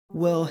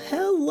Well,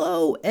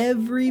 hello,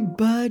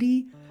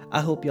 everybody.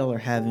 I hope y'all are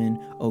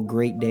having a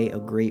great day, a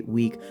great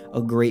week,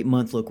 a great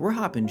month. Look, we're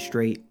hopping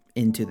straight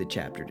into the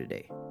chapter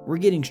today. We're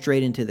getting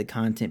straight into the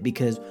content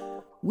because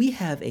we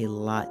have a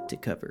lot to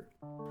cover.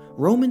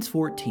 Romans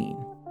 14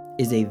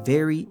 is a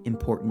very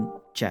important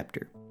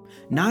chapter,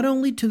 not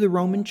only to the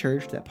Roman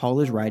church that Paul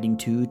is writing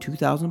to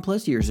 2,000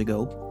 plus years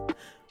ago,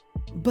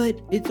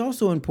 but it's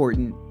also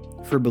important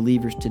for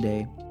believers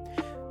today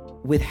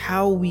with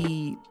how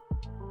we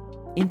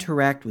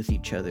interact with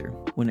each other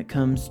when it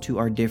comes to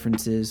our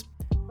differences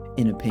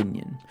in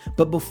opinion.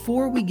 But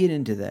before we get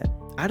into that,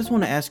 I just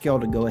want to ask y'all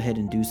to go ahead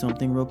and do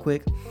something real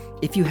quick.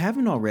 If you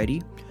haven't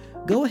already,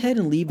 go ahead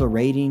and leave a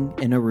rating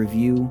and a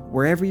review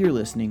wherever you're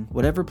listening,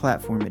 whatever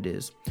platform it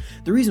is.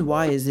 The reason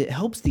why is it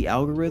helps the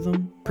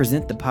algorithm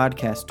present the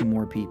podcast to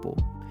more people.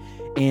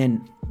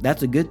 And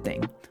that's a good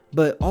thing.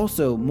 But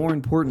also, more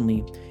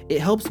importantly,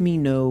 it helps me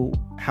know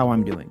how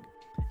I'm doing.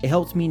 It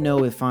helps me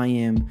know if I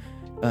am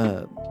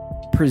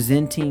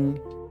presenting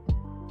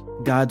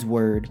God's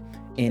word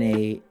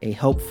in a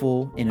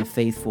helpful and a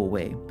faithful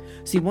way.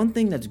 See, one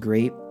thing that's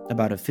great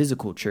about a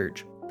physical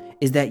church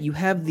is that you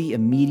have the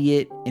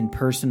immediate and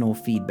personal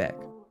feedback.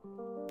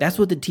 That's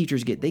what the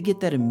teachers get. They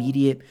get that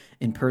immediate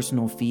and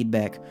personal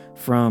feedback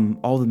from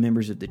all the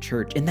members of the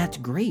church. And that's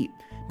great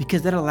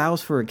because that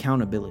allows for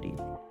accountability.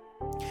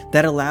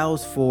 That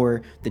allows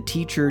for the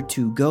teacher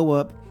to go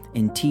up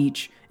and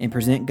teach and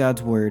present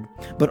God's word,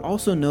 but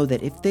also know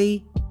that if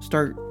they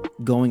start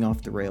going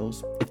off the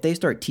rails, if they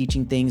start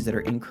teaching things that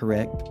are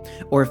incorrect,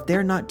 or if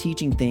they're not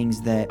teaching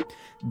things that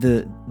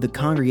the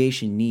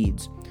congregation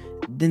needs,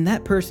 then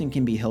that person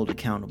can be held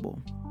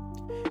accountable.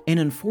 And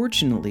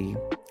unfortunately,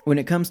 when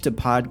it comes to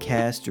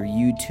podcasts or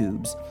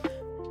YouTubes,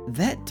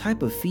 that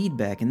type of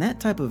feedback and that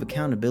type of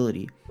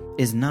accountability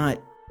is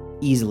not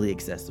easily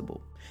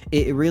accessible.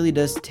 It really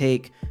does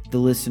take the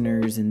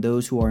listeners and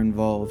those who are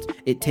involved.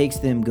 It takes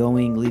them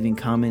going, leaving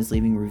comments,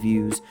 leaving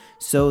reviews,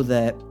 so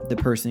that the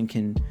person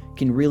can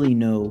really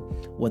know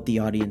what the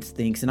audience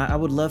thinks. And I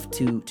would love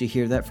to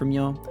hear that from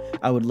y'all.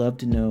 I would love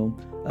to know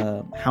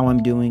how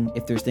I'm doing,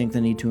 if there's things I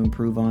need to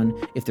improve on,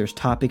 if there's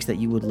topics that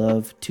you would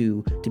love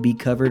to be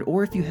covered,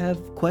 or if you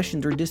have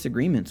questions or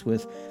disagreements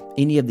with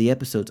any of the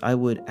episodes. I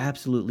would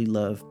absolutely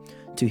love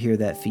to hear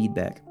that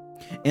feedback.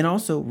 And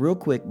also, real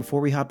quick,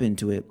 before we hop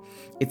into it,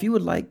 if you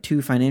would like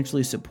to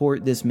financially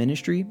support this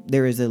ministry,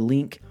 there is a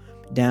link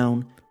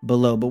down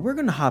below. But we're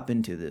going to hop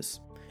into this.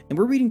 And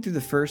we're reading through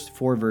the first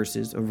 4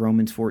 verses of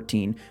Romans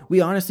 14. We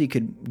honestly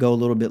could go a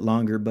little bit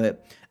longer,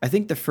 but I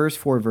think the first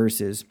 4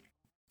 verses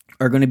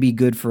are going to be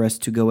good for us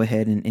to go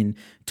ahead and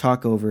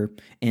talk over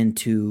and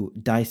to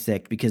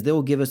dissect, because they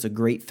will give us a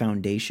great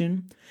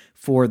foundation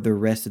for the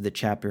rest of the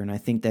chapter. And I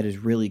think that is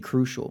really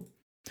crucial.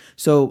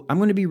 So I'm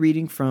going to be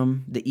reading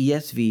from the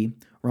ESV,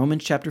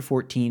 Romans chapter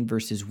 14,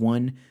 verses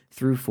 1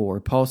 through 4.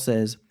 Paul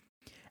says,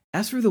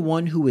 "As for the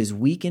one who is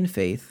weak in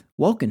faith,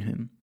 welcome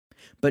him,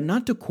 but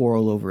not to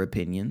quarrel over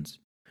opinions.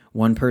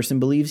 One person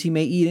believes he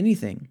may eat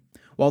anything,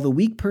 while the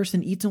weak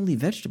person eats only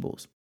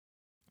vegetables.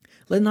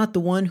 Let not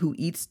the one who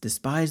eats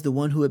despise the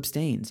one who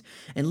abstains,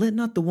 and let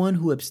not the one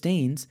who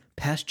abstains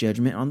pass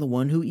judgment on the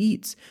one who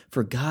eats,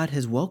 for God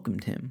has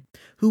welcomed him.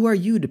 Who are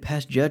you to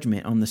pass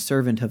judgment on the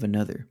servant of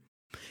another?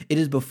 It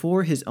is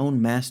before his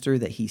own master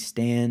that he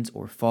stands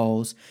or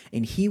falls,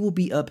 and he will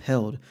be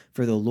upheld,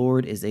 for the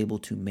Lord is able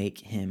to make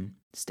him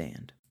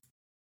stand."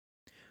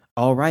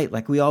 All right,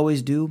 like we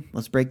always do,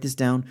 let's break this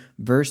down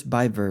verse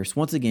by verse.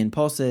 Once again,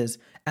 Paul says,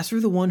 "As for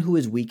the one who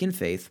is weak in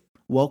faith,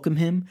 welcome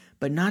him,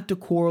 but not to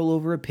quarrel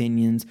over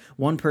opinions.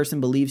 One person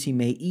believes he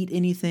may eat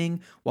anything,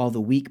 while the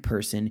weak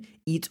person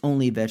eats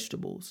only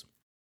vegetables."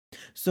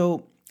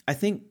 So I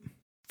think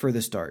for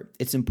the start,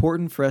 it's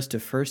important for us to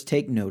first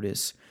take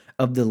notice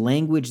of the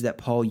language that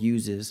Paul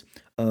uses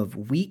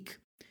of weak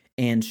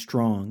and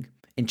strong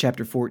in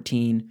chapter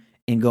 14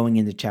 and going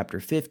into chapter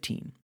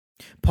 15.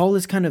 Paul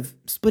is kind of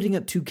splitting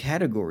up 2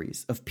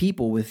 categories of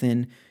people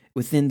within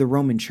the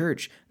Roman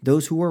church,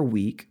 those who are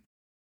weak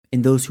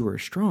and those who are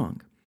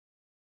strong.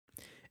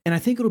 And I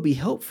think it'll be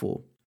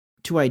helpful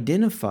to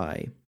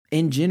identify,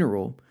 in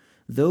general,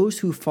 those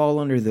who fall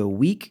under the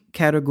weak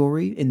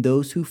category and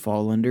those who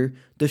fall under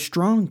the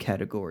strong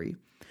category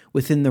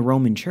within the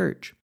Roman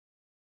church.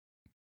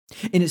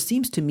 And it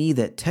seems to me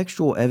that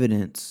textual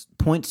evidence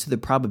points to the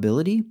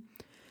probability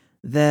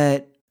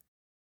that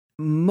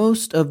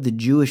most of the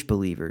Jewish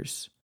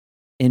believers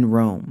in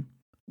Rome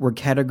were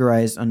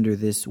categorized under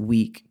this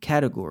weak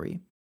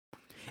category,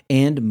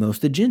 and most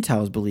of the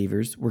Gentiles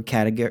believers were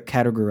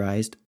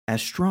categorized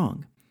as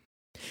strong.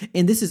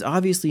 And this is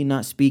obviously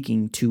not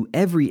speaking to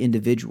every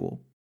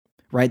individual,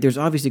 right? There's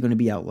obviously going to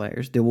be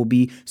outliers. There will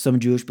be some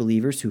Jewish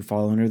believers who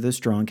fall under the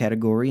strong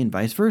category and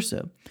vice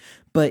versa.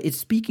 But it's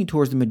speaking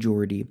towards the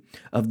majority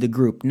of the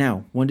group.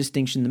 Now, one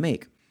distinction to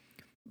make.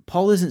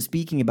 Paul isn't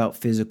speaking about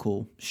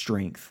physical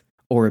strength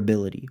or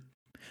ability.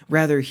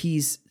 Rather,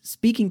 he's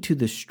speaking to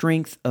the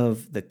strength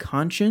of the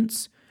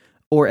conscience,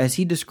 or as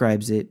he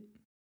describes it,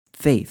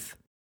 faith.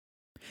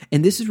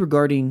 And this is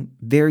regarding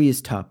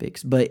various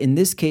topics, but in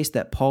this case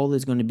that Paul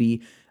is going to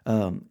be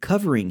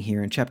covering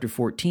here in chapter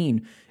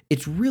 14,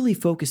 it's really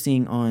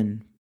focusing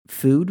on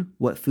food,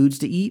 what foods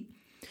to eat,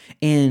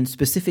 and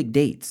specific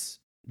dates,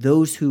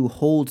 those who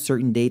hold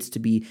certain dates to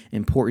be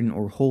important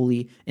or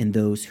holy, and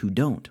those who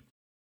don't.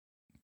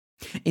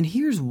 And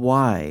here's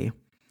why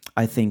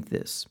I think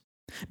this.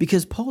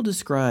 Because Paul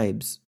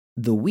describes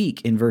the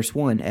weak in verse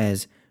 1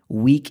 as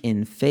weak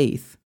in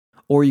faith,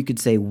 or you could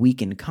say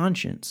weak in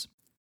conscience.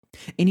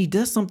 And he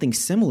does something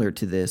similar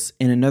to this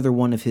in another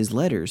one of his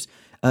letters.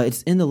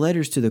 It's in the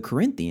letters to the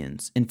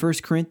Corinthians in 1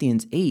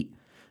 Corinthians 8,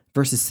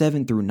 verses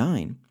 7 through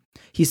 9.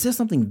 He says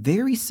something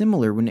very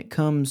similar when it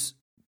comes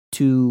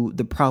to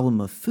the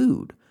problem of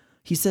food.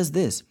 He says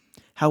this,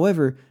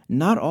 "However,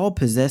 not all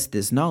possess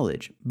this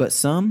knowledge, but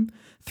some,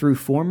 through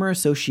former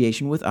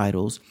association with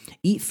idols,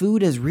 eat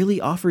food as really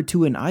offered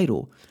to an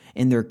idol,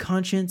 and their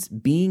conscience,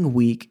 being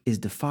weak, is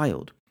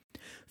defiled.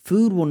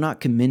 Food will not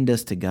commend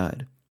us to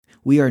God.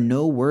 We are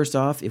no worse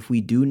off if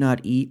we do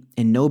not eat,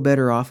 and no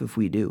better off if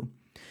we do.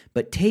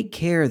 But take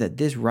care that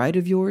this right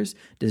of yours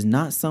does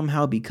not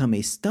somehow become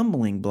a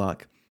stumbling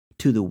block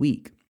to the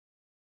weak."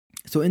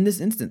 So in this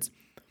instance,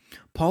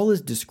 Paul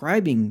is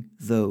describing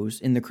those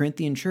in the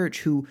Corinthian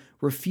church who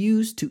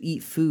refuse to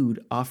eat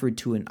food offered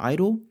to an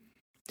idol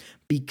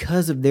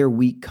because of their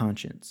weak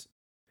conscience.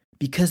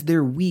 Because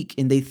they're weak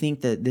and they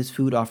think that this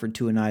food offered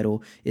to an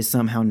idol is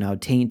somehow now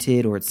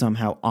tainted, or it's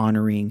somehow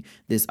honoring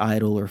this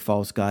idol or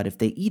false god if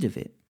they eat of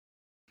it.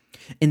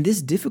 And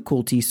this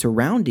difficulty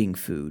surrounding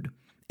food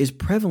is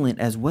prevalent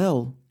as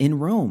well in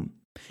Rome.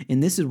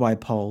 And this is why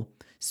Paul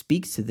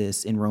speaks to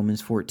this in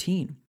Romans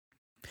 14.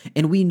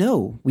 And we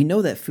know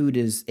that food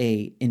is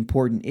an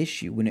important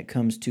issue when it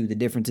comes to the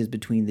differences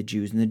between the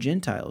Jews and the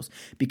Gentiles,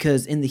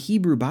 because in the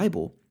Hebrew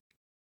Bible,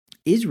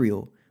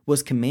 Israel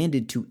was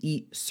commanded to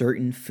eat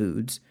certain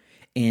foods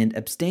and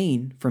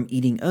abstain from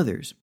eating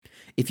others.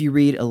 If you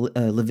read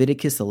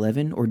Leviticus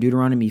 11 or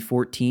Deuteronomy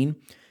 14,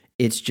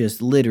 it's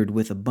just littered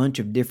with a bunch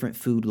of different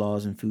food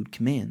laws and food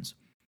commands.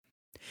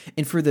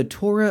 And for the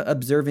Torah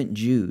observant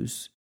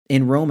Jews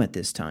in Rome at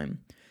this time,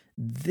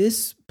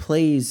 this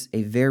plays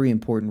a very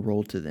important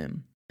role to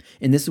them.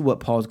 And this is what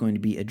Paul is going to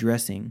be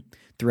addressing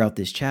throughout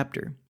this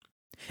chapter.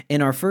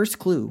 And our first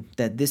clue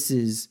that this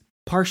is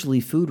partially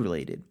food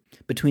related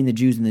between the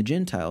Jews and the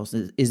Gentiles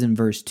is in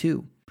verse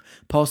 2.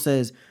 Paul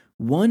says,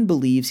 "One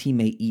believes he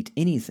may eat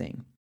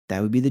anything,"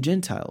 that would be the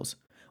Gentiles,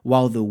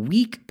 "while the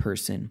weak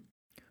person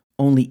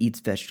only eats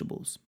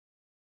vegetables."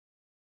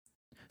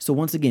 So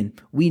once again,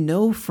 we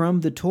know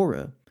from the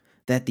Torah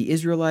that the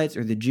Israelites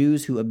or the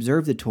Jews who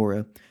observe the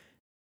Torah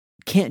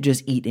can't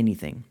just eat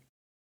anything.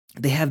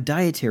 They have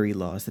dietary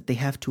laws that they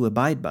have to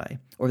abide by,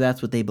 or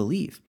that's what they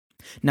believe.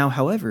 Now,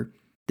 however,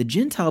 the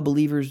Gentile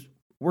believers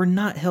were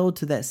not held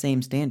to that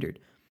same standard.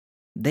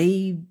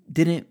 They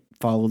didn't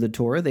follow the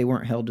Torah. They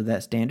weren't held to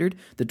that standard.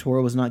 The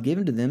Torah was not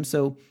given to them,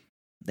 so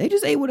they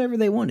just ate whatever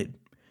they wanted.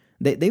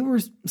 They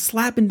were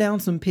slapping down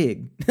some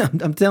pig,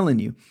 I'm telling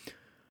you.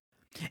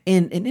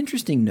 And an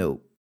interesting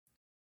note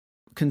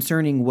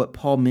concerning what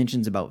Paul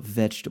mentions about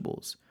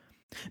vegetables,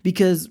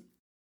 because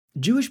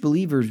Jewish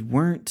believers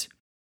weren't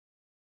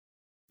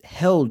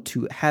held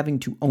to having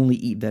to only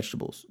eat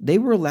vegetables. They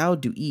were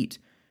allowed to eat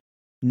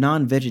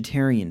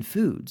non-vegetarian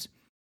foods.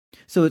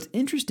 So it's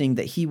interesting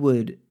that he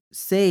would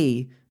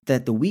say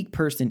that the weak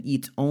person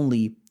eats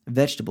only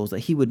vegetables, that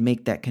he would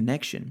make that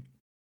connection.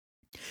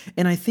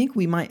 And I think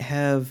we might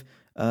have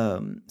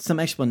some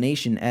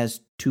explanation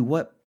as to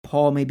what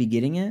Paul may be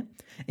getting at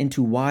and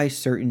to why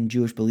certain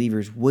Jewish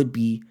believers would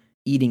be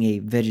eating a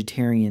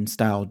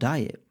vegetarian-style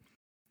diet.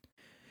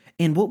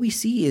 And what we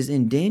see is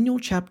in Daniel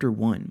chapter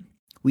 1,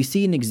 we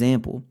see an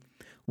example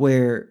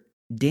where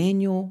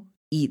Daniel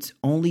eats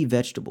only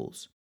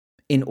vegetables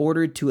in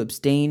order to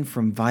abstain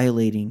from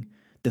violating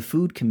the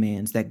food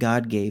commands that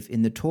God gave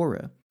in the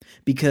Torah,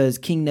 because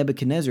King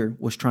Nebuchadnezzar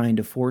was trying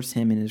to force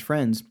him and his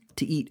friends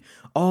to eat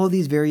all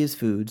these various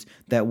foods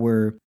that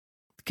were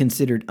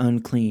considered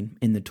unclean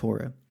in the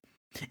Torah.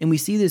 And we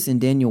see this in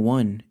Daniel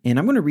 1, and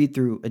I'm going to read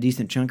through a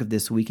decent chunk of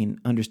this so we can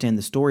understand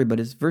the story, but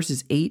it's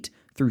verses 8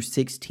 through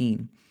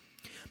 16.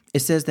 It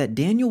says that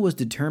Daniel was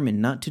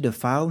determined not to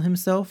defile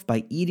himself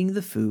by eating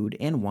the food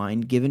and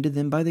wine given to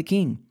them by the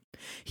king.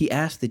 He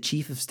asked the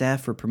chief of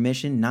staff for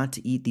permission not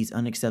to eat these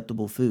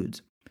unacceptable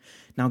foods.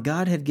 Now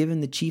God had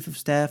given the chief of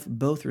staff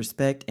both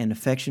respect and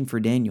affection for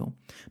Daniel,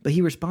 but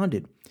he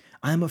responded,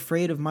 "I am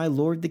afraid of my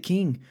lord the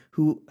king,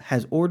 who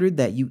has ordered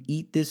that you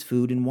eat this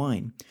food and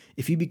wine.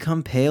 If you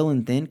become pale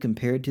and thin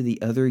compared to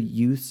the other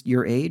youths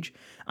your age,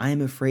 I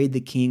am afraid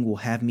the king will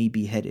have me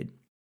beheaded."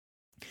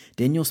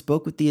 Daniel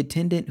spoke with the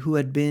attendant who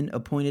had been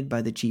appointed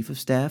by the chief of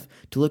staff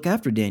to look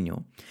after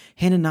Daniel,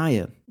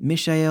 Hananiah,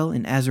 Mishael,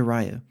 and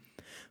Azariah.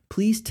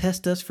 "Please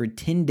test us for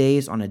 10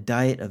 days on a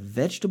diet of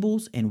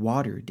vegetables and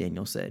water,"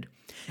 Daniel said.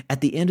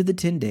 "At the end of the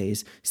 10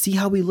 days, see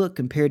how we look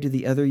compared to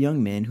the other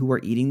young men who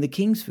are eating the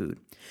king's food.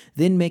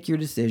 Then make your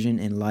decision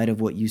in light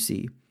of what you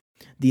see."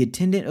 The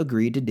attendant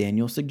agreed to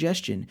Daniel's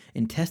suggestion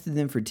and tested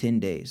them for 10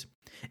 days.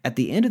 At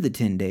the end of the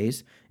 10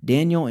 days,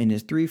 Daniel and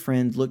his 3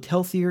 friends looked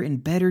healthier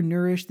and better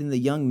nourished than the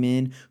young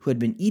men who had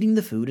been eating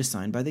the food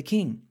assigned by the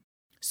king.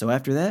 So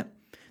after that,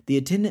 the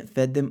attendant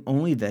fed them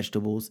only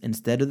vegetables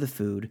instead of the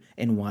food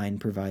and wine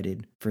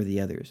provided for the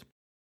others.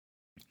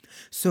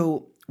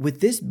 So,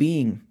 with this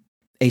being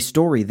a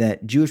story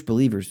that Jewish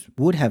believers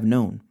would have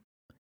known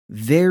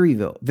very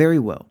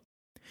well,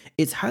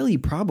 it's highly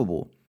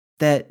probable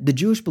that the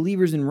Jewish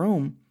believers in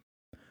Rome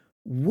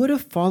would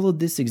have followed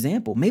this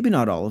example. Maybe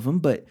not all of them,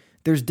 but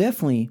it's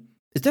definitely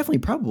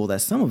probable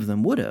that some of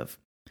them would have.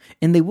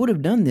 And they would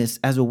have done this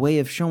as a way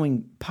of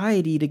showing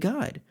piety to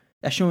God,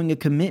 as showing a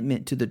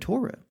commitment to the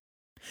Torah.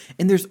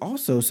 And there's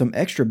also some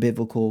extra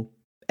biblical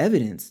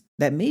evidence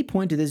that may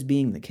point to this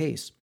being the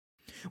case.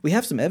 We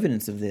have some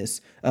evidence of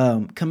this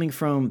coming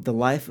from the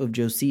life of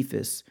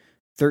Josephus,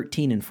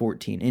 13 and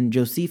 14. And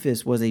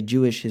Josephus was a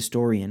Jewish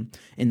historian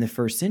in the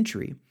 1st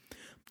century.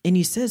 And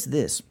he says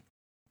this.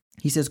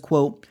 He says,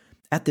 quote,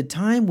 "At the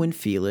time when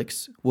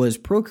Felix was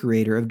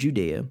procurator of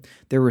Judea,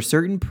 there were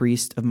certain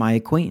priests of my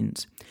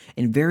acquaintance,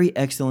 and very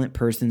excellent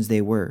persons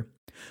they were,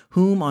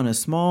 whom on a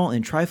small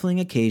and trifling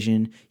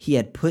occasion he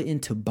had put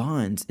into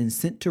bonds and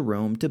sent to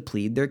Rome to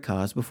plead their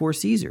cause before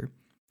Caesar.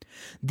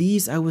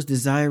 These I was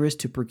desirous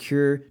to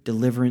procure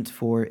deliverance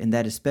for, and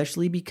that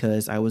especially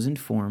because I was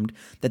informed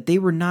that they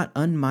were not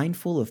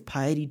unmindful of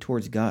piety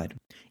towards God,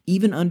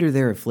 even under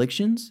their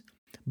afflictions,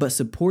 but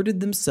supported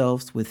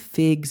themselves with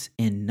figs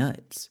and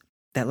nuts."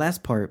 That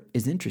last part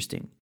is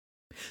interesting.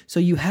 So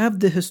you have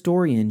the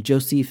historian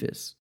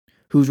Josephus,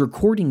 who's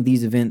recording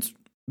these events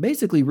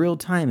basically real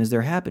time as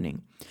they're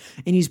happening.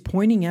 And he's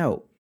pointing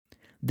out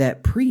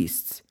that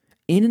priests,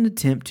 in an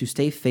attempt to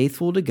stay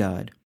faithful to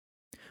God,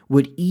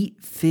 would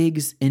eat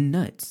figs and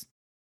nuts.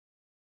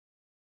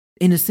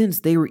 In a sense,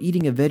 they were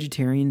eating a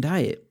vegetarian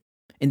diet,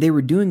 and they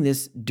were doing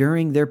this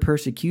during their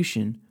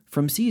persecution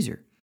from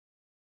Caesar.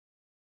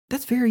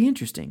 That's very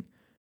interesting.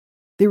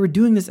 They were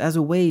doing this as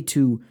a way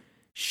to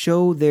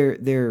show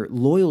their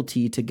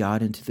loyalty to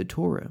God and to the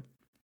Torah.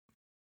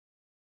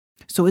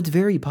 So it's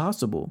very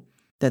possible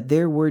that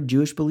there were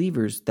Jewish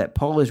believers that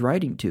Paul is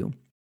writing to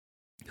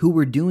who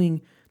were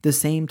doing the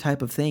same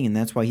type of thing, and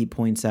that's why he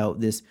points out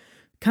this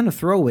kind of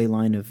throwaway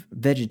line of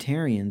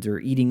vegetarians or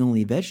eating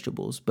only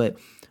vegetables. But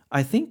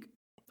I think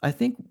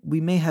we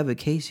may have a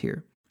case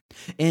here.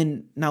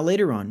 And now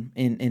later on,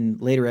 in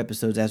later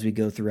episodes as we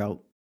go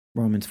throughout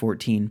Romans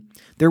 14,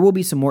 there will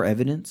be some more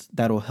evidence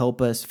that'll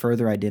help us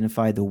further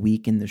identify the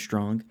weak and the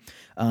strong.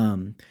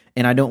 And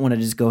I don't want to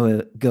just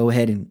go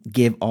ahead and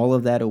give all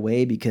of that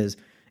away because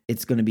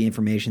it's going to be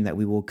information that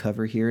we will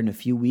cover here in a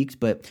few weeks.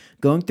 But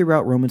going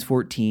throughout Romans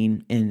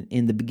 14 and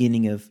in the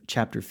beginning of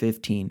chapter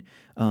 15,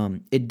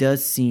 it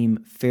does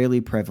seem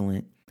fairly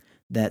prevalent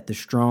that the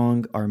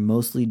strong are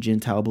mostly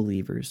Gentile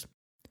believers,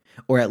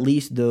 or at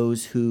least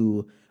those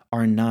who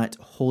are not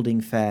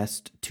holding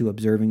fast to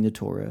observing the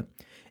Torah,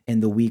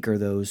 and the weak are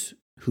those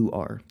who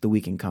are the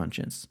weak in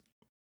conscience.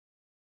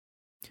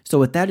 So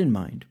with that in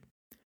mind,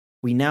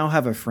 we now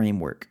have a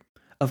framework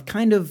of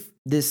kind of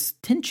this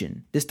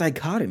tension, this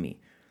dichotomy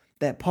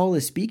that Paul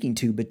is speaking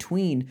to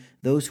between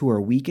those who are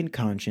weak in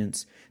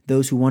conscience,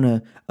 those who want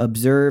to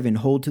observe and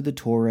hold to the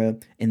Torah,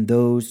 and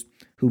those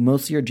who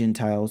mostly are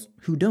Gentiles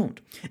who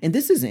don't. And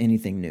this isn't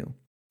anything new.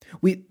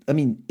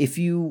 If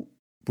you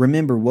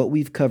remember what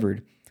we've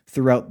covered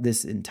throughout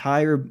this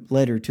entire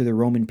letter to the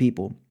Roman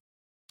people,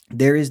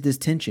 there is this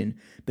tension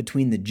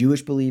between the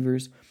Jewish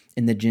believers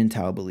and the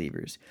Gentile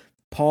believers.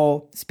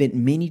 Paul spent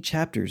many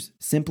chapters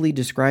simply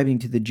describing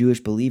to the Jewish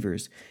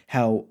believers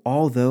how,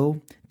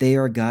 although they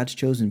are God's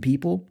chosen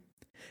people,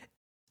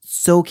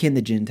 so can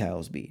the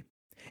Gentiles be.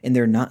 And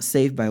they're not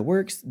saved by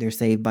works, they're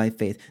saved by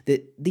faith.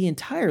 The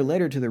entire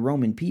letter to the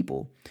Roman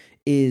people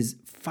is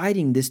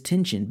fighting this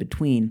tension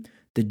between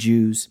the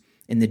Jews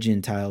and the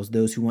Gentiles,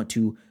 those who want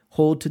to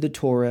hold to the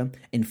Torah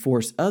and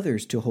force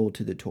others to hold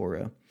to the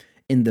Torah,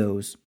 and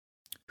those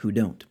who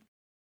don't.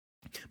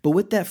 But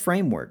with that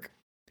framework,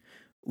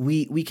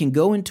 we can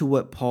go into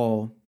what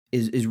Paul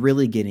is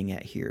really getting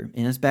at here.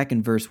 And it's back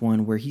in verse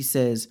 1 where he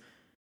says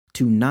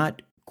to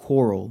not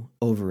quarrel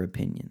over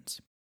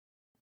opinions.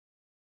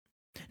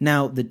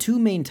 Now, the two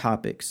main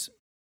topics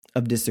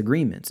of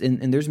disagreements,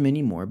 and there's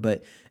many more,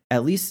 but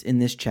at least in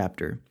this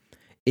chapter,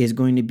 is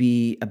going to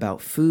be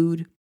about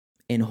food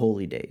and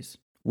holy days.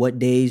 What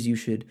days you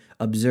should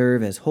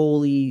observe as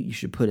holy, you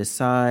should put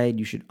aside,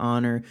 you should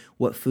honor,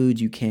 what foods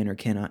you can or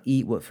cannot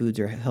eat, what foods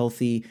are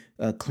healthy,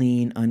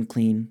 clean,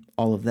 unclean,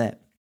 all of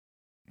that.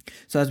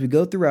 So as we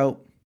go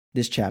throughout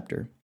this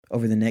chapter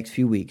over the next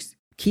few weeks,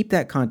 keep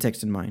that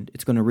context in mind.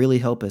 It's going to really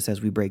help us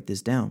as we break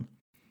this down.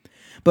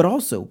 But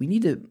also, we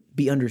need to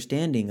be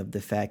understanding of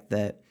the fact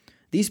that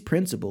these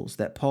principles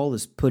that Paul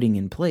is putting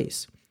in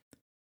place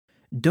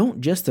don't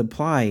just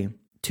apply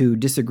to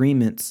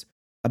disagreements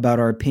about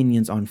our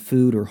opinions on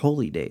food or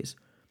holy days.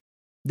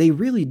 They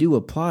really do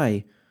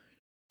apply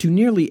to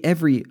nearly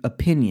every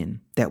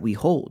opinion that we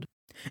hold.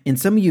 And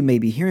some of you may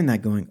be hearing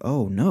that going,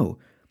 oh no,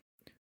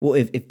 Well,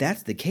 if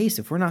that's the case,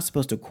 if we're not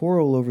supposed to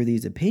quarrel over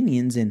these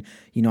opinions, and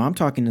I'm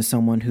talking to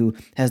someone who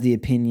has the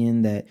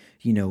opinion that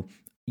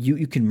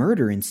you can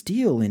murder and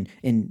steal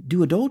and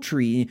do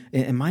adultery,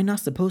 am I not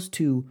supposed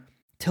to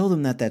tell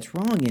them that that's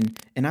wrong?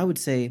 And I would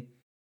say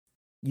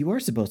you are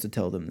supposed to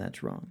tell them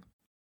that's wrong.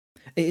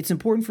 It's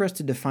important for us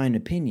to define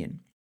opinion,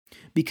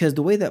 because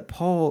the way that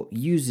Paul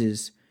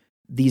uses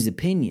these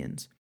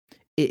opinions,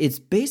 it's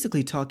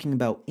basically talking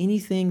about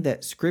anything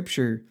that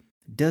Scripture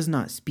does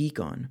not speak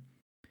on.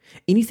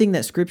 Anything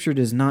that Scripture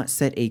does not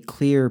set a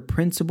clear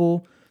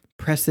principle,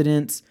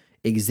 precedence,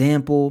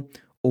 example,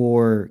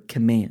 or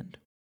command.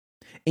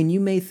 And you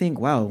may think,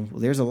 wow,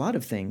 there's a lot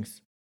of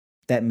things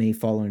that may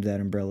fall under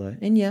that umbrella.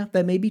 And yeah,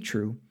 that may be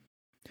true.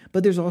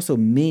 But there's also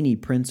many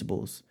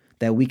principles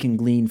that we can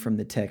glean from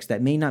the text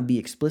that may not be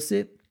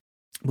explicit,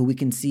 but we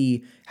can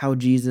see how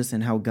Jesus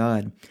and how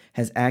God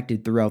has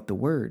acted throughout the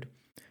Word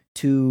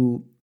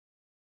to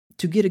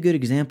get a good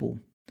example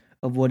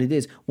of what it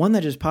is. One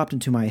that just popped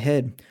into my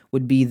head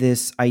would be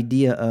this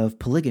idea of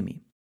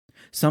polygamy.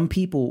 Some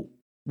people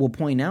will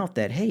point out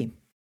that, hey,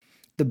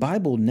 the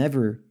Bible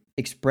never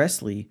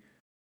expressly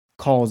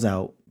calls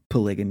out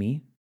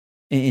polygamy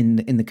in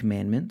the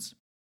commandments.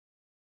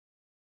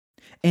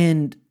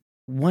 And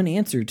one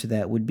answer to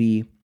that would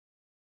be,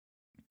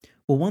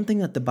 well, one thing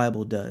that the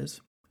Bible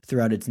does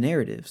throughout its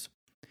narratives,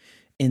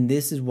 and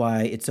this is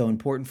why it's so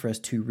important for us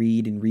to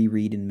read and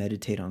reread and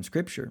meditate on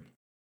Scripture,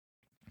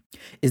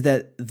 is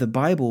that the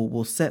Bible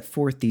will set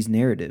forth these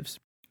narratives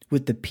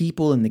with the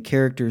people and the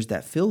characters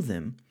that fill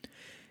them.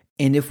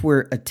 And if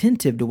we're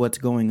attentive to what's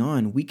going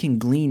on, we can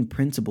glean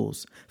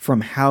principles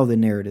from how the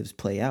narratives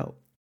play out.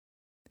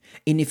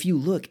 And if you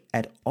look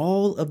at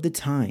all of the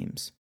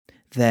times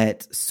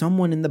that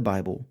someone in the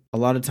Bible, a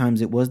lot of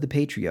times it was the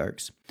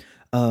patriarchs,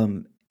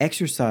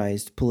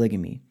 exercised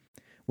polygamy,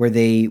 where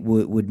they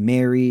would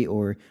marry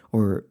or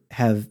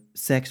have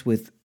sex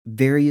with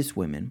various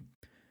women,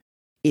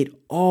 it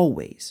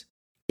always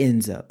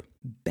ends up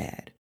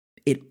bad.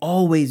 It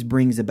always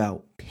brings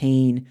about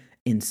pain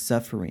and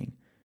suffering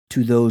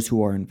to those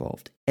who are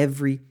involved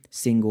every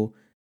single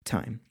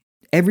time.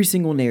 Every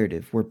single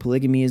narrative where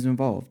polygamy is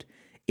involved,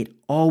 it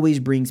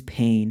always brings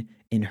pain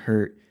and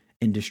hurt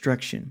and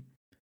destruction.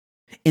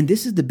 And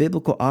this is the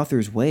biblical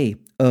author's way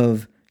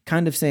of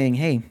kind of saying,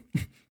 hey,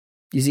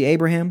 you see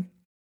Abraham?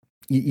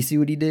 You see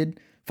what he did?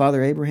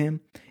 Father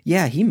Abraham?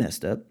 Yeah, he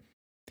messed up.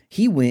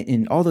 He went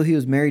and, although he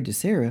was married to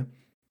Sarah,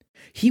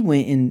 he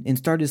went and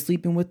started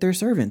sleeping with their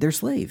servant, their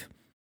slave.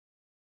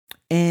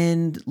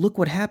 And look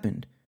what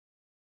happened.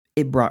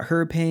 It brought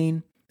her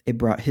pain. It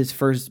brought his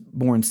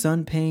firstborn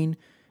son pain.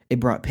 It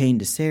brought pain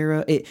to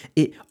Sarah.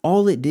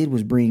 All it did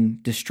was bring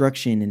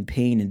destruction and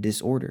pain and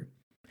disorder.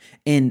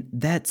 And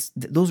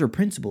those are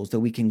principles that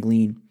we can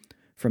glean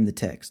from the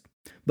text.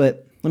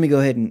 But let me go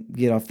ahead and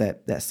get off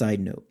that side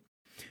note.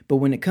 But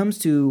when it comes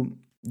to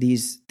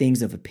these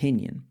things of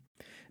opinion,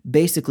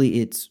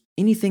 basically it's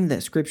anything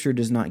that Scripture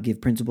does not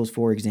give principles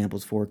for,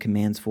 examples for,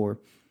 commands for.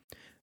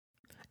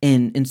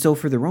 And so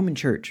for the Roman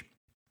Church,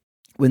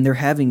 when they're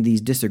having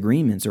these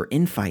disagreements or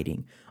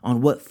infighting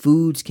on what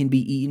foods can be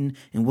eaten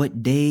and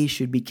what days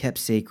should be kept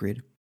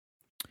sacred,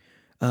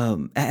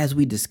 as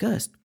we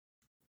discussed,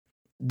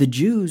 the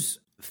Jews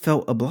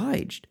felt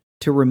obliged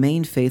to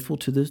remain faithful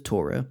to the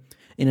Torah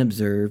and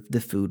observe the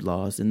food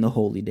laws and the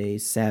holy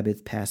days,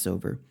 Sabbath,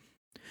 Passover.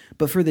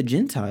 But for the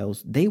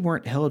Gentiles, they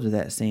weren't held to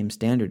that same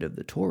standard of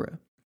the Torah.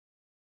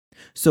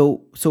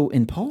 So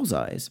in Paul's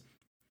eyes,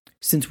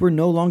 since we're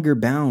no longer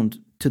bound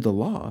to the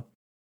law,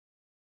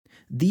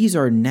 these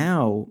are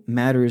now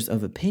matters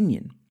of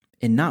opinion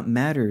and not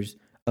matters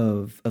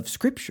of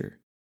Scripture.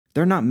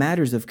 They're not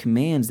matters of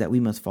commands that we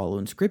must follow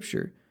in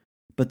Scripture,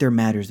 but they're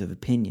matters of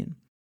opinion.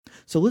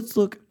 So let's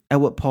look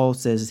at what Paul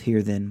says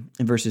here then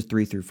in verses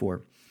 3 through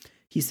 4.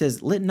 He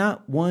says, "Let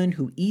not one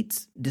who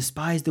eats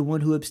despise the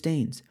one who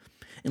abstains,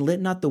 and let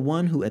not the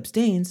one who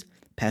abstains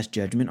pass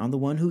judgment on the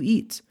one who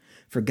eats,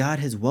 for God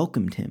has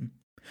welcomed him.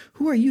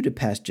 Who are you to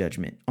pass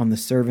judgment on the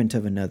servant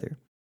of another?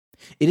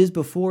 It is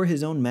before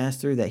his own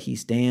master that he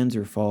stands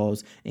or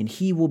falls, and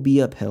he will be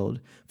upheld,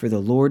 for the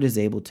Lord is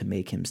able to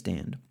make him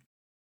stand."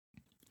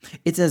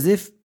 It's as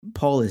if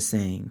Paul is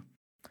saying,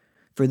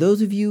 for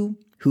those of you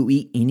who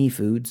eat any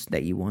foods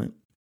that you want,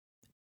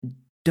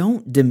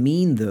 don't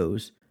demean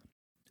those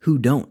who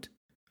don't.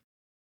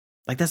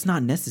 Like, that's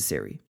not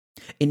necessary.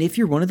 And if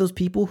you're one of those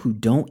people who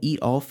don't eat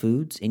all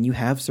foods and you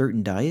have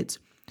certain diets,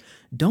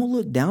 don't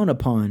look down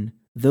upon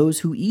those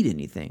who eat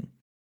anything.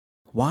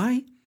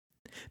 Why?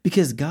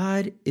 Because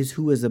God is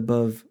who is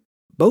above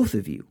both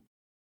of you.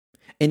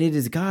 And it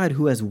is God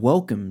who has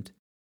welcomed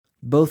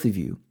both of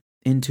you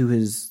into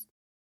his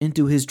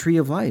tree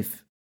of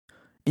life,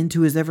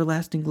 into his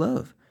everlasting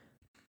love.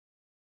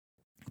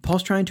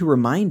 Paul's trying to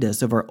remind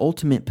us of our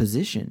ultimate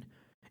position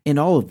in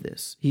all of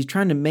this. He's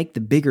trying to make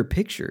the bigger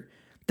picture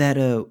that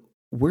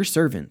we're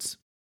servants,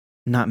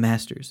 not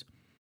masters.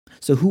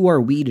 So who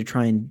are we to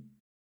try and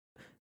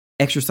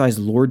exercise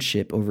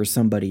lordship over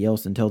somebody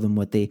else and tell them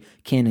what they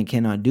can and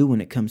cannot do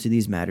when it comes to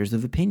these matters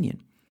of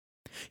opinion?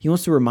 He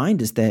wants to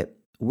remind us that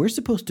we're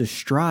supposed to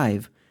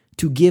strive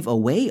to give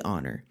away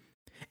honor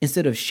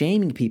instead of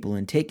shaming people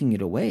and taking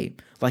it away,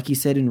 like he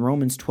said in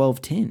Romans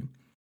 12:10.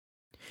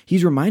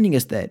 He's reminding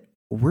us that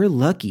we're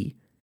lucky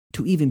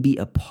to even be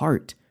a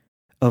part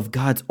of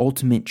God's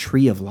ultimate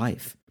tree of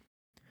life.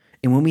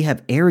 And when we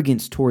have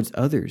arrogance towards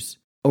others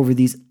over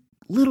these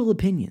little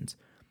opinions,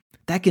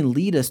 that can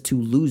lead us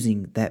to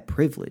losing that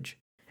privilege,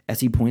 as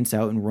he points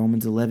out in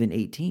Romans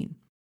 11:18.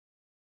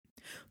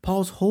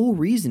 Paul's whole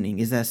reasoning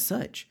is as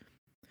such.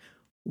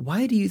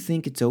 Why do you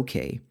think it's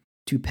okay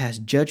to pass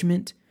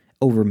judgment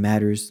over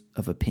matters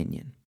of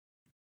opinion?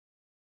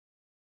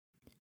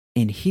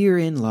 And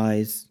herein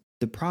lies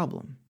the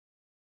problem.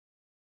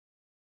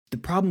 The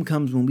problem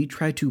comes when we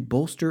try to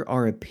bolster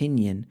our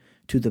opinion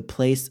to the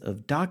place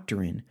of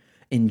doctrine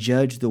and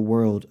judge the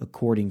world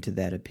according to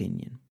that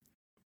opinion.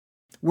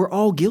 We're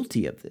all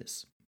guilty of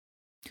this.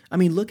 I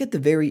mean, look at the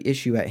very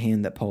issue at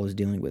hand that Paul is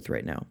dealing with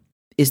right now.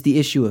 It's the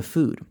issue of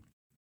food.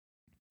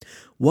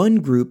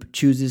 One group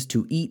chooses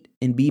to eat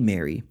and be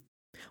merry,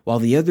 while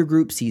the other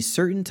group sees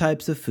certain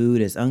types of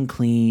food as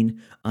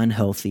unclean,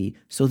 unhealthy,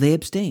 so they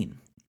abstain.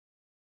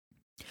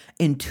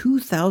 And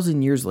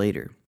 2,000 years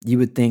later, you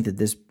would think that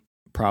this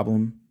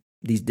problem,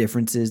 these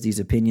differences, these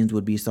opinions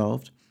would be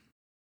solved.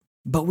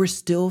 But we're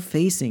still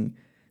facing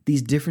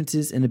these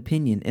differences in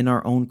opinion in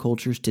our own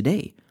cultures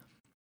today.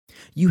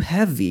 You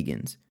have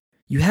vegans,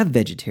 you have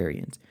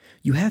vegetarians,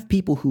 you have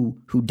people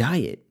who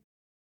diet.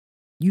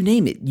 You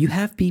name it, you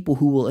have people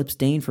who will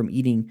abstain from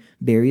eating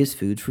various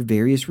foods for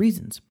various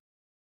reasons.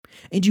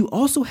 And you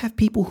also have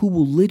people who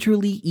will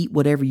literally eat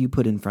whatever you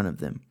put in front of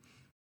them.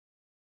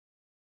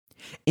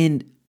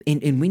 And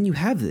when you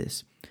have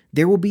this,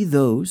 there will be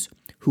those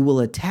who will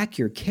attack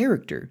your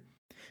character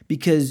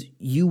because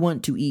you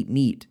want to eat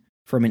meat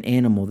from an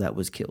animal that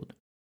was killed.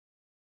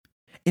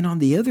 And on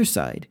the other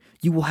side,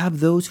 you will have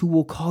those who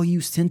will call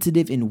you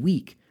sensitive and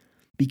weak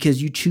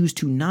because you choose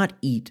to not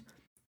eat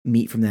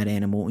meat from that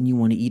animal and you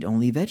want to eat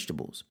only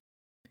vegetables.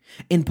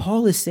 And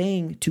Paul is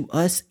saying to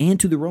us and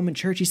to the Roman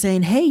church, he's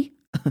saying, hey,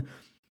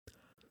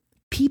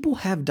 people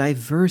have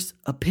diverse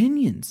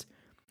opinions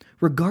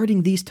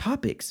regarding these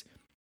topics.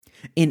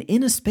 And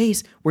in a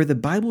space where the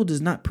Bible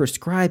does not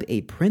prescribe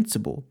a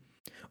principle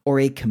or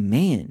a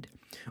command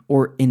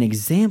or an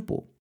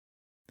example,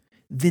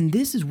 then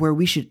this is where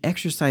we should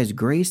exercise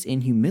grace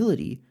and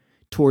humility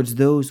towards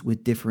those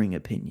with differing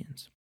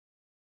opinions.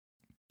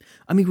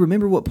 I mean,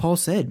 remember what Paul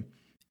said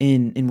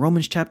in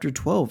Romans chapter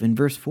 12 in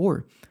verse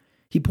 4.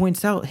 He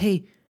points out,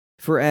 hey,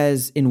 for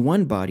as in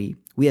one body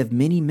we have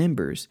many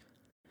members,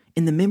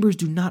 and the members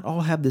do not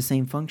all have the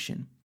same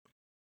function.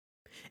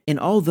 And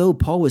although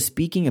Paul was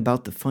speaking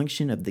about the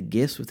function of the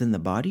gifts within the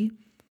body,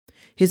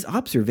 his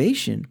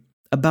observation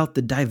about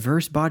the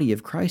diverse body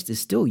of Christ is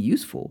still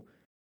useful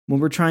when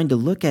we're trying to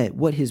look at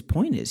what his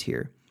point is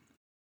here.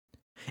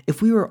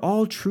 If we were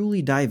all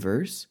truly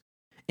diverse,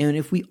 and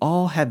if we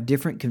all have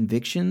different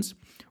convictions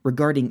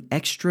regarding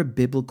extra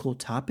biblical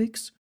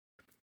topics,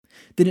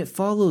 then it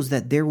follows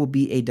that there will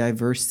be a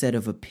diverse set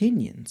of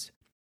opinions.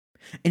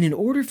 And in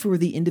order for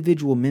the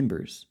individual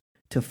members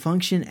to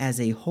function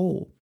as a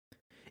whole,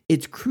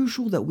 it's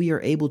crucial that we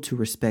are able to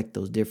respect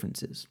those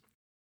differences.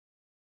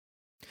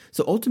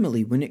 So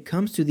ultimately, when it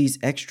comes to these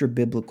extra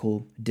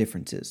biblical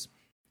differences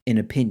in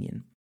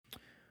opinion,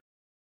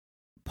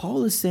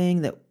 Paul is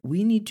saying that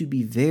we need to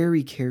be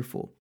very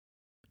careful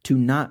to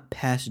not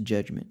pass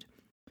judgment.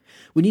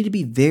 We need to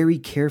be very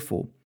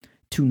careful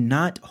to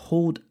not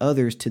hold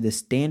others to the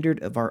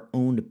standard of our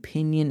own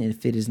opinion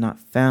if it is not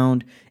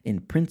found in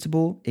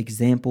principle,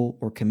 example,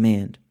 or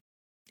command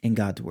in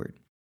God's word.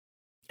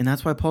 And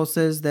that's why Paul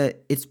says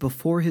that it's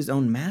before his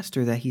own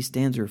master that he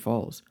stands or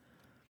falls.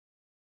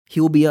 He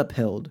will be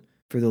upheld,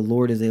 for the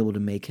Lord is able to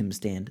make him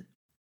stand.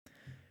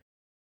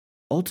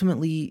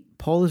 Ultimately,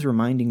 Paul is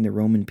reminding the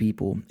Roman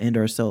people and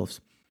ourselves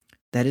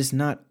that it's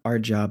not our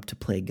job to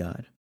play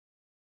God.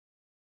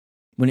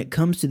 When it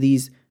comes to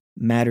these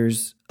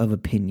matters of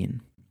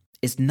opinion,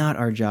 it's not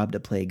our job to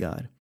play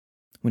God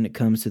when it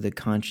comes to the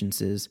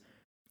consciences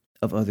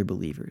of other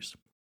believers.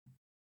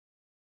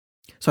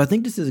 So I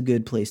think this is a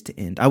good place to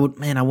end. I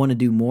want to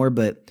do more,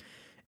 but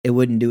it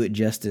wouldn't do it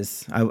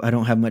justice. I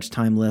don't have much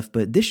time left,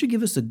 but this should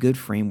give us a good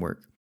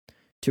framework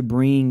to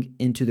bring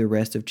into the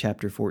rest of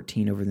chapter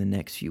 14 over the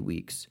next few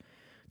weeks.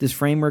 This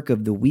framework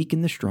of the weak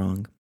and the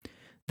strong,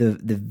 the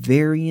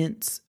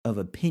variance of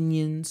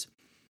opinions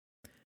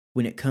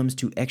when it comes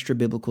to extra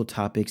biblical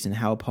topics and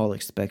how Paul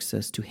expects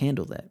us to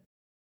handle that.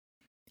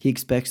 He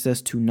expects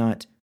us to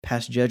not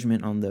pass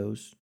judgment on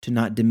those, to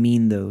not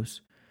demean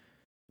those,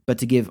 but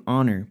to give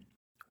honor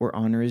where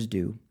honor is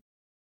due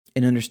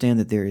and understand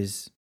that there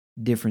is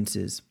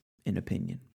differences in opinion.